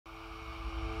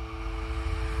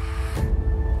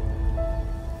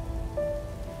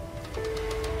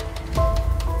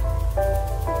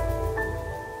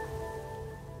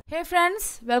Hey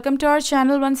friends, welcome to our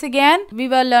channel once again. We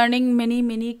were learning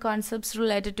many concepts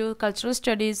related to cultural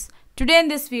studies. Today in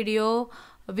this video,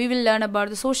 we will learn about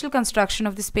the social construction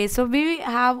of the space. So we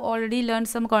have already learned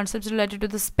some concepts related to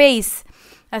the space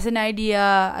as an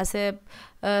idea, as a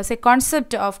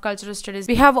concept of cultural studies.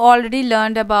 We have already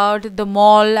learned about the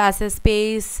mall as a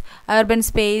space, urban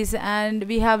space, and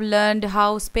we have learned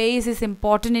how space is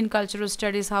important in cultural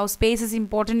studies, how space is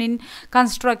important in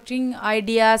constructing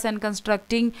ideas and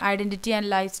constructing identity and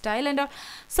lifestyle and all.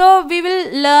 So we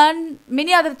will learn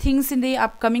many other things in the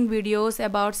upcoming videos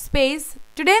about space.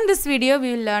 Today in this video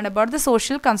we will learn about the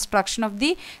social construction of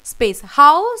the space,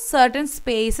 how certain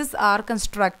spaces are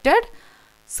constructed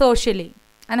socially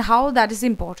and how that is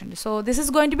important. So this is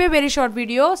going to be a very short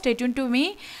video. Stay tuned to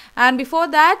me, and before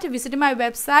that visit my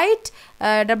website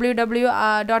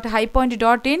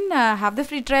www.highpoint.in. Have the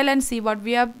free trial and see what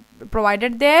we have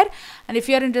provided there, and if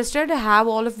you are interested, have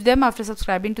all of them after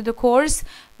subscribing to the course,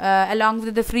 along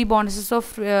with the free bonuses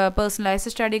of personalized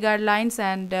study guidelines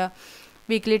and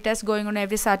weekly test going on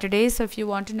every Saturday. So if you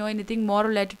want to know anything more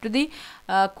related to the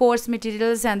course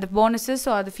materials and the bonuses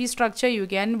or the fee structure, you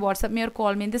can WhatsApp me or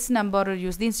call me in this number or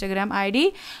use the Instagram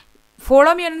ID.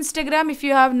 Follow me on Instagram if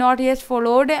you have not yet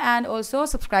followed, and also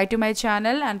subscribe to my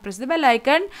channel and press the bell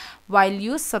icon while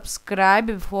you subscribe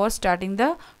before starting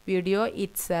the video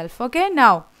itself. Okay,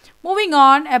 now moving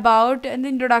on about the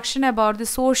introduction about the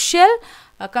social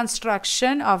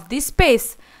construction of the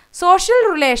space. Social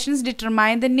relations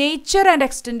determine the nature and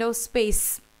extent of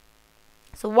space.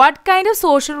 So what kind of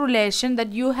social relation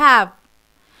that you have,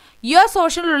 your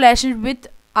social relation with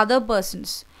other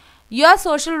persons, your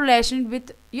social relation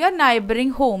with your neighboring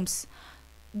homes,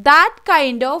 that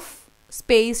kind of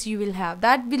space you will have,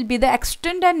 that will be the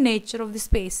extent and nature of the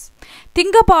space.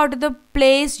 Think about the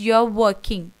place you are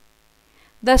working,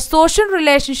 the social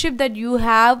relationship that you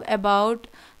have about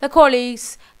the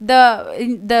colleagues,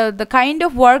 the kind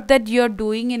of work that you're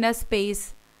doing in a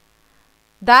space,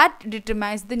 that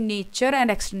determines the nature and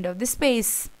extent of the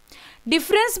space.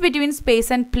 Difference between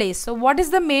space and place. So what is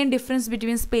the main difference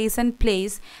between space and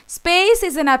place? Space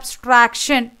is an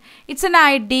abstraction, it's an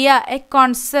idea, a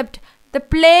concept. The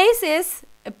place is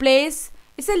a place,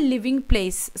 it's a living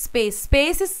place. Place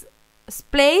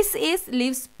is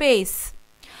live space.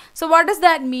 So what does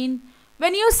that mean?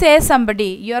 When you say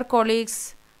somebody, your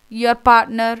colleagues, your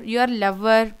partner, your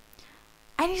lover,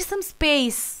 I need some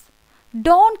space,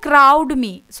 don't crowd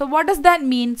me. So what does that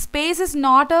mean? Space is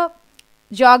not a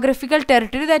geographical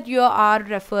territory that you are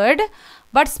referred,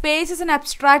 but space is an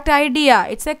abstract idea,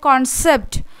 it's a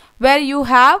concept where you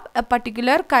have a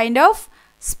particular kind of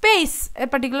space, a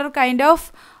particular kind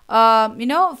of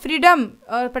freedom,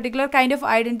 or a particular kind of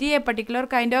identity, a particular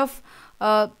kind of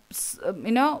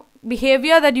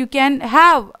behavior that you can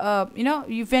have.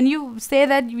 When you say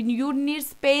that you need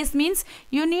space, means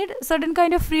you need certain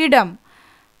kind of freedom.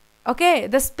 Okay,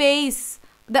 the space,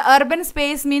 the urban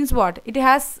space means what? It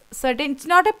has certain, it's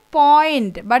not a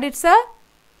point, but it's an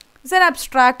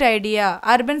abstract idea.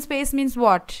 Urban space means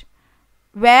what?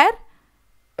 Where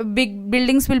big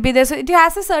buildings will be there, so it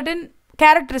has a certain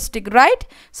characteristic, right?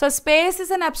 So space is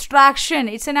an abstraction,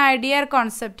 it's an idea or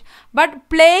concept, but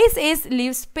place is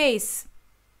live space.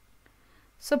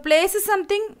 So place is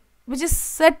something which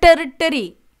is a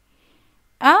territory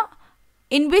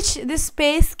in which this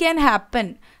space can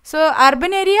happen. So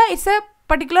urban area, it's a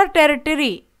particular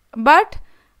territory, but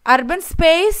urban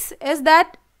space is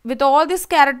that with all these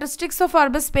characteristics of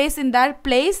urban space, in that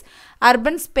place,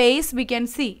 urban space we can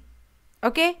see.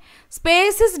 Okay,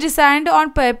 space is designed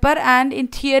on paper and in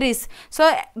theories.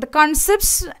 So the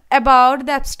concepts about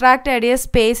the abstract idea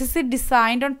space is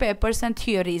designed on papers and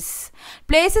theories.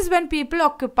 Place is when people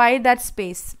occupy that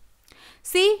space.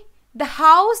 See, the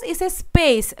house is a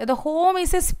space, the home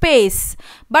is a space,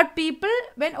 but people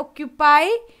when occupy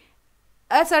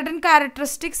a certain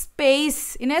characteristic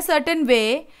space in a certain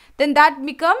way, then that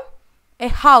become a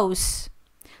house.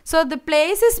 So the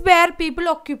places where people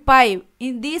occupy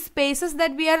in these spaces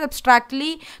that we are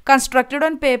abstractly constructed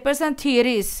on papers and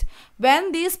theories,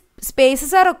 when these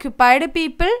spaces are occupied by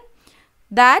people,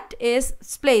 that is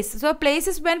place. So place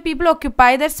is when people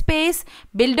occupy that space,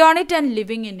 build on it and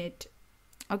living in it.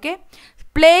 Okay,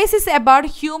 place is about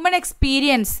human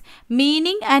experience,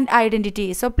 meaning and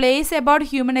identity. So place about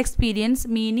human experience,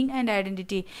 meaning and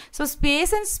identity. So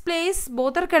space and place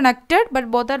both are connected,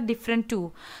 but both are different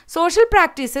too. Social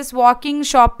practices, walking,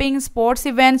 shopping, sports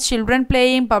events, children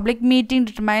playing, public meeting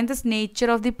determine the nature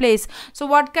of the place. So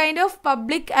what kind of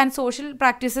public and social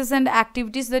practices and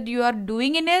activities that you are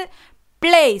doing in a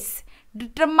place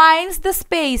determines the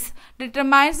space,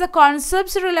 determines the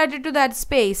concepts related to that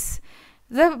space.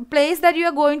 the place that you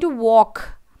are going to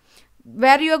walk,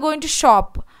 where you are going to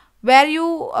shop, where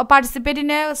you participate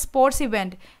in a sports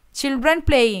event, children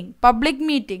playing, public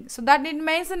meeting. So that it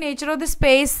means the nature of the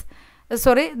space,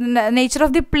 nature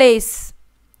of the place.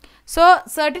 So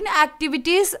certain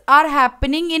activities are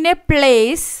happening in a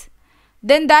place,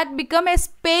 then that become a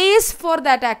space for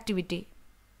that activity.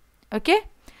 Okay.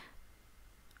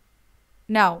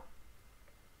 Now,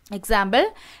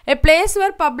 example, a place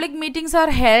where public meetings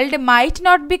are held might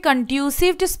not be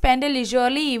conducive to spend a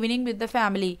leisurely evening with the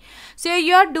family. So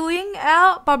you are doing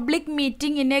a public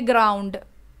meeting in a ground,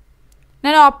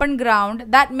 an open ground,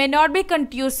 that may not be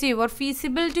conducive or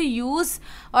feasible to use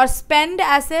or spend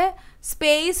as a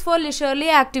space for leisurely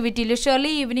activity, leisurely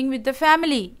evening with the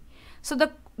family. So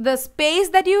the space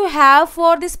that you have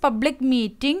for this public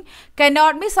meeting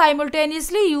cannot be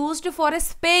simultaneously used for a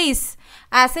space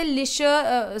as a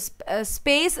leisure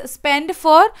space spent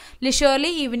for leisurely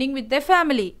evening with their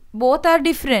family. Both are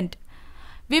different.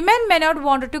 Women may not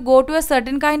want to go to a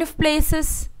certain kind of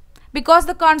places because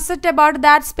the concept about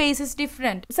that space is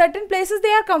different. Certain places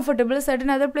they are comfortable, certain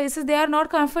other places they are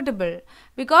not comfortable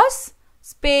because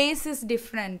space is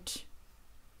different.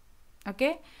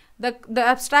 Okay. The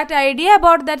abstract idea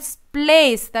about that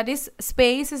place, that is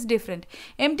space, is different.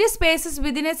 Empty spaces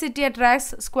within a city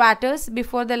attracts squatters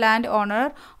before the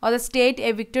landowner or the state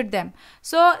evicted them.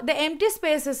 So the empty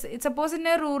spaces, suppose in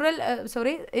a rural,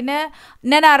 in an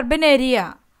urban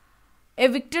area,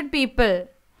 evicted people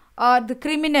or the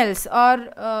criminals or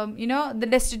the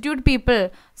destitute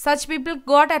people, such people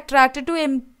got attracted to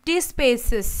empty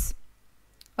spaces.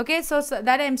 Okay, so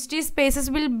that empty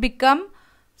spaces will become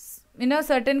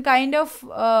certain kind of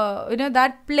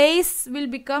that place will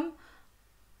become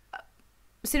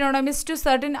synonymous to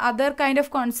certain other kind of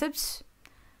concepts.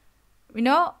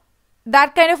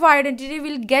 That kind of identity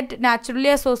will get naturally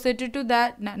associated to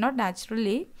that, not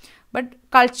naturally but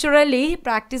culturally,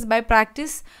 practice by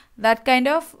practice, that kind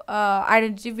of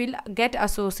identity will get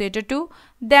associated to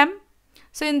them.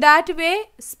 So in that way,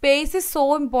 space is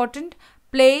so important.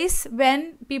 Place,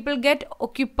 when people get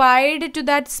occupied to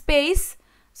that space,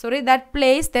 that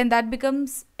place, then that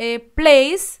becomes a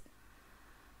place.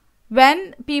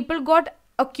 When people got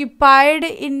occupied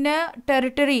in a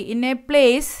territory, in a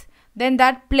place, then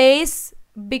that place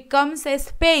becomes a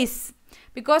space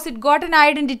because it got an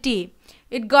identity,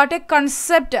 it got a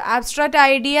concept, abstract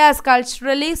ideas.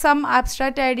 Culturally, some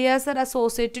abstract ideas are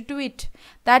associated to it.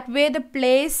 That way the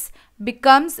place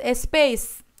becomes a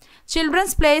space.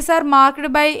 Children's plays are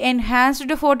marked by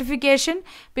enhanced fortification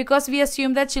because we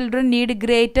assume that children need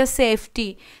greater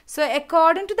safety. So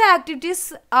according to the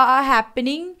activities are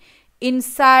happening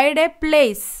inside a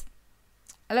place,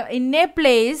 in a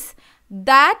place,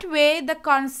 that way the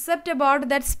concept about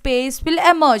that space will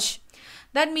emerge.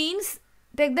 That means,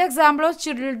 take the example of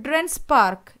children's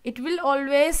park. It will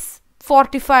always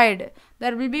fortified.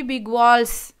 There will be big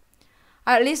walls,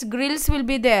 at least grills will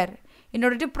be there in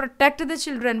order to protect the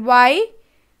children. Why?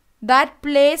 That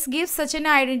place gives such an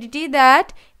identity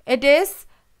that it is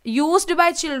used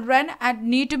by children and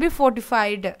need to be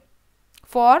fortified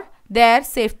for their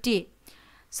safety.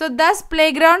 So thus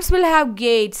playgrounds will have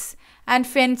gates and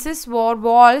fences,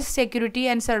 walls, security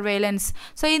and surveillance.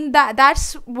 So in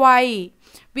that's why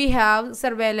we have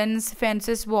surveillance,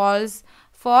 fences, walls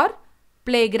for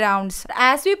playgrounds.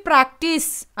 As we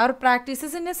practice, our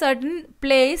practices in a certain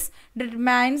place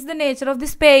determines the nature of the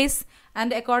space,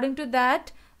 and according to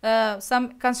that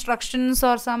some constructions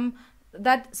or some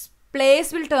that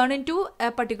place will turn into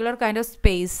a particular kind of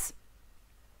space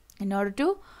in order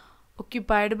to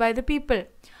occupied by the people.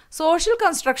 Social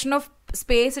construction of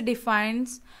space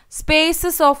defines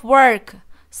spaces of work,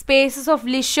 spaces of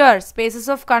leisure, spaces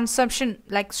of consumption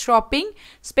like shopping,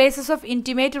 spaces of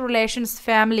intimate relations,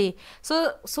 family.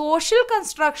 So social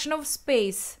construction of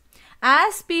space,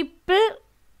 as people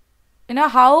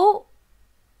how,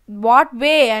 what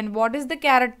way and what is the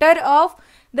character of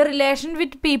the relation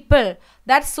with people,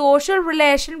 that social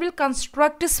relation will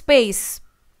construct a space.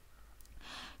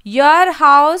 Your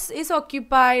house is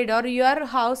occupied, or your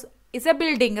house is a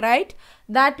building, right?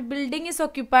 That building is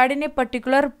occupied in a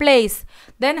particular place.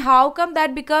 Then how come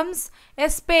that becomes a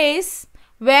space?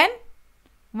 When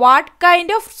what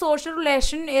kind of social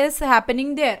relation is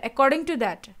happening there according to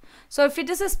that. So if it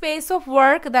is a space of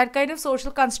work, that kind of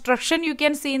social construction you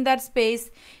can see in that space.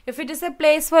 If it is a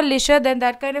place for leisure, then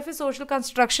that kind of a social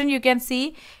construction you can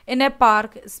see in a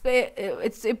park.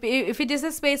 If it is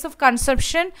a space of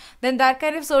consumption, then that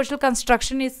kind of social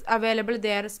construction is available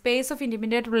there. Space of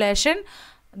intimate relation,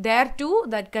 there too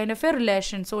that kind of a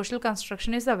relation, social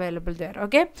construction is available there.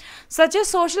 Okay, such a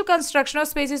social construction of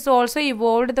space is also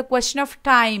evolved the question of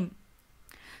time.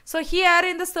 So here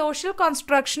in the social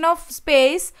construction of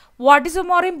space, what is the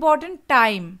more important?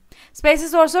 Time. Space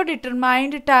is also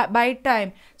determined by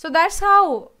time. So that's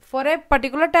how for a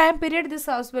particular time period this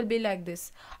house will be like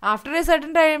this. After a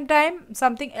certain time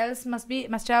something else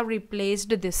must have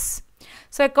replaced this.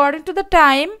 So according to the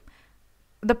time,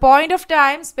 the point of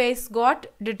time, space got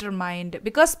determined,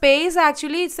 because space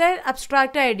actually it's an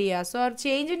abstract idea. So our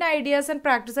change in ideas and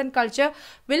practice and culture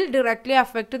will directly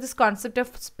affect this concept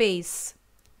of space.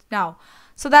 Now,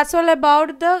 so that's all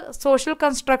about the social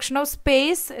construction of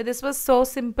space. This was so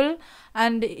simple,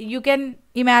 and you can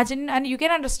imagine and you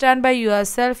can understand by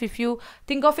yourself if you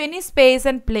think of any space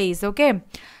and place. Okay,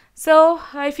 so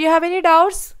if you have any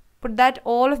doubts, put that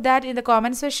all of that in the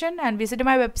comment section, and visit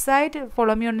my website,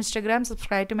 follow me on Instagram,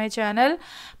 subscribe to my channel,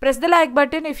 press the like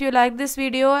button if you like this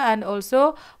video, and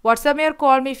also WhatsApp me or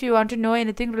call me if you want to know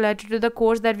anything related to the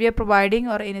course that we are providing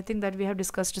or anything that we have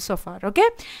discussed so far. Okay,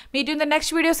 meet you in the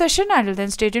next video session. Until then,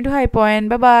 stay tuned to High Point.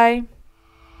 Bye bye.